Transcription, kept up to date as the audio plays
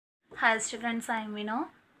Hi students, I am Vino.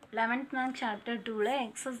 11th month chapter 2 ல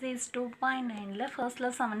exercise 2.9 ல firstல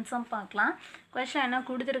 7 sum பார்க்கலாம். question என்ன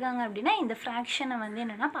கொடுத்திருக்காங்க அப்படினா இந்த fraction வந்து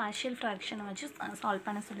என்னன்னா partial fraction வச்சு solve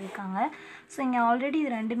பண்ண சொல்லிருக்காங்க. சோ இங்க ஆல்ரெடி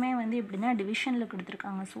இது ரெண்டுமே வந்து எப்படினா divisionல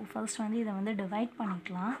கொடுத்திருக்காங்க. சோ first வந்து இத வந்து divide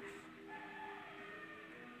பண்ணிக்கலாம்.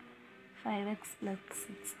 5x plus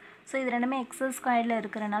 6. சோ இது ரெண்டுமே x ஸ்கொயர்ல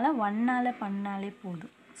இருக்கறனால 1 னால பண்ணாலே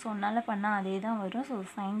போதும். சோ 1 னால பண்ணா அதே தான் வரும். சோ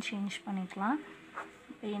sign change பண்ணிக்கலாம்.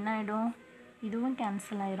 இப்போ என்ன ஆயிடும் இதுவும்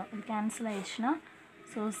கேன்சல் ஆயிடும் இது cancel ஆயிடுச்சுனா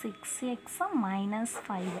so 6x minus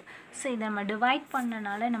 5 so இதை நம்ம டிவைட்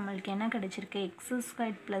பண்ணனால நம்மளுக்கு என்ன கிடைச்சிருக்கு X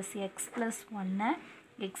square plus X plus 1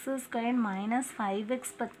 X square minus 5x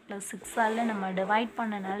plus 6ஆல் நம்ம டிவைட்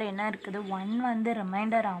பண்ணனால என்ன இருக்குது 1 வந்து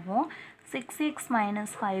ரிமைண்டர் ஆகும் 6x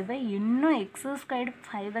minus 5 இன்னும் எக்ஸ் ஸ்கொயர்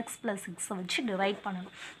 5x ப்ளஸ் 6 வச்சு டிவைட்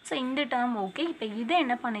பண்ணணும் ஸோ இந்த டேர்ம் ஓகே இப்போ இதை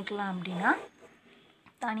என்ன பண்ணிக்கலாம் அப்படின்னா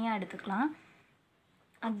தனியாக எடுத்துக்கலாம்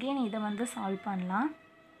again இதை வந்து சால்வ் பண்ணலாம்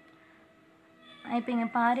இப்போ இங்கே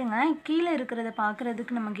பாருங்கள் கீழே இருக்கிறத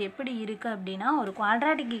பார்க்குறதுக்கு நமக்கு எப்படி இருக்குது அப்படின்னா ஒரு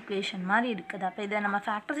குவாட்ராட்டிக் ஈக்குவேஷன் மாதிரி இருக்குது அப்போ இதை நம்ம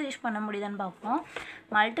ஃபேக்டரைஸ் பண்ண முடியுதான்னு பார்ப்போம்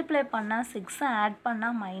மல்டிப்ளை பண்ணால் 6 ஆட்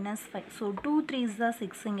பண்ணால் -5 ஸோ 2 3s தான்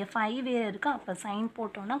 6 இங்கே 5 வேறு இருக்குது அப்போ சைன்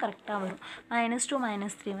போட்டோன்னா கரெக்டாக வரும் -2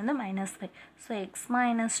 -3 வந்து -5 ஸோ x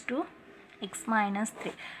 -2 x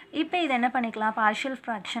 -3 இப்போ இது என்ன பண்ணிக்கலாம் பார்ஷியல்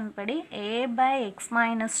ஃப்ராக்ஷன் படி a/x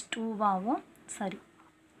 -2 ஆகும் சரி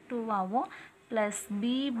 2 ஆகும் plus b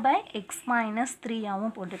by x minus 3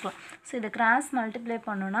 ஆவும் போட்டுக்கலாம் ஸோ இதை கிராஸ் மல்டிப்ளை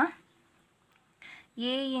பண்ணோன்னா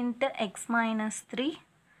a into x minus 3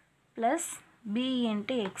 plus b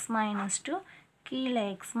into x minus 2 கீழே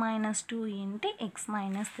x minus 2 into x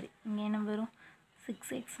minus 3 இங்கே என்ன வரும்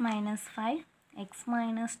 6x minus 5 x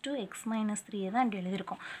minus 2 x minus 3 தான் அப்படி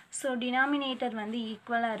எழுதியிருக்கோம் ஸோ டினாமினேட்டர் வந்து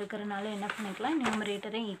ஈக்குவலாக இருக்கிறனால என்ன பண்ணிக்கலாம்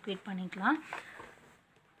நியூமரேட்டரை ஈக்குவேட் பண்ணிக்கலாம்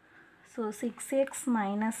so 6x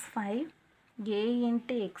minus 5 a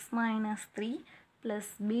into x minus 3 plus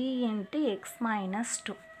b into x minus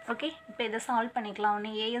 2 okay இப்போ இதை சால்வ் பண்ணிக்கலாம்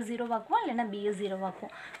ஒன்று a 0 ஆக்குவோம் இல்லைன்னா b 0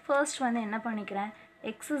 ஆக்குவோம் ஃபர்ஸ்ட் வந்து என்ன பண்ணிக்கிறேன்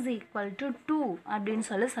x is equal to 2 அப்படின்னு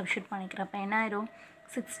சொல்லி சப்ஸ்டிட் பண்ணிக்கிறேன் அப்போ என்ன ஆயிரும்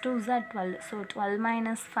 6 2s are 12 so 12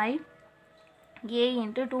 minus 5 a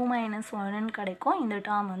into 2 minus 1 கிடைக்கும் இந்த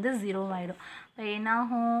டேர்ம் வந்து 0 ஆகிடும் இப்போ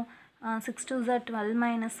என்னாகும் 6 2s are 12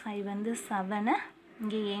 minus 5 வந்து 7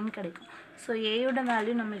 இங்கே ஏன்னு கிடைக்கும் ஸோ ஏயோட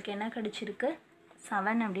வேல்யூ நம்மளுக்கு என்ன கிடைச்சிருக்கு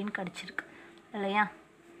 7 அப்படின்னு கிடைச்சிருக்கு இல்லையா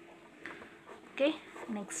ஓகே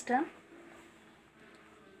நெக்ஸ்ட்டு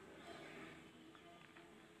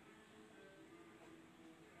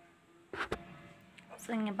ஸோ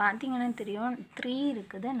இங்கே பார்த்தீங்கன்னா தெரியும் 3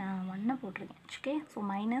 இருக்குது நான் 1 போட்டிருக்கேன் ஓகே ஸோ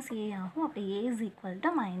 -a ஆகும் அப்போ a is equal to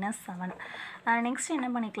 -7 next என்ன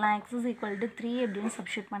பண்ணிக்கலாம் x is equal to 3 அப்படின்னு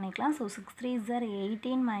சப்ஸ்டிட் பண்ணிக்கலாம் ஸோ 6 3s are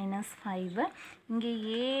 18 minus 5 இங்கே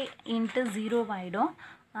a into 0 ஆகிடும்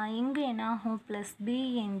இங்கே என்ன ஆகும் ப்ளஸ் b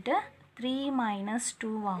into 3 minus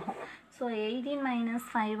 2 ஆகும் ஸோ 18 minus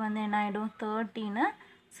 5 வந்து என்ன ஆகிடும் 13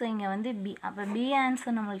 ஸோ இங்கே வந்து b அப்போ b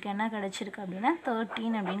ஆன்சர் நம்மளுக்கு என்ன கிடச்சிருக்கு அப்படின்னா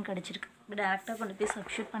 13 அப்படின்னு கிடச்சிருக்கு டேரெக்டாக கொண்டு போய்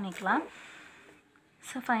சப்ஸ்டிட் பண்ணிக்கலாம்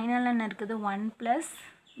ஸோ ஃபைனல் என்ன இருக்குது 1 plus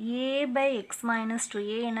a by x minus 2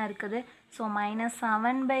 a என்ன இருக்குது so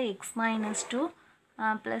 -7 by x minus 2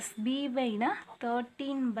 plus b பைனா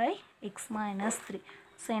 13 by x minus 3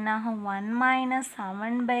 so என்னாகும் 1 minus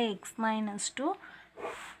 7 by x minus 2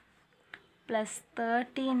 plus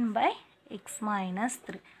 13 by x minus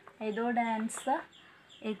 3 இதோட answer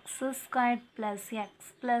x squared plus x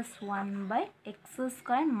plus 1 by x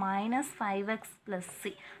squared minus 5x plus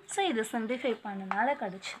c so இது simplify பண்ணனால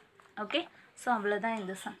கிடச்சி okay so அவ்வளோதான்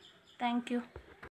இந்த some thank you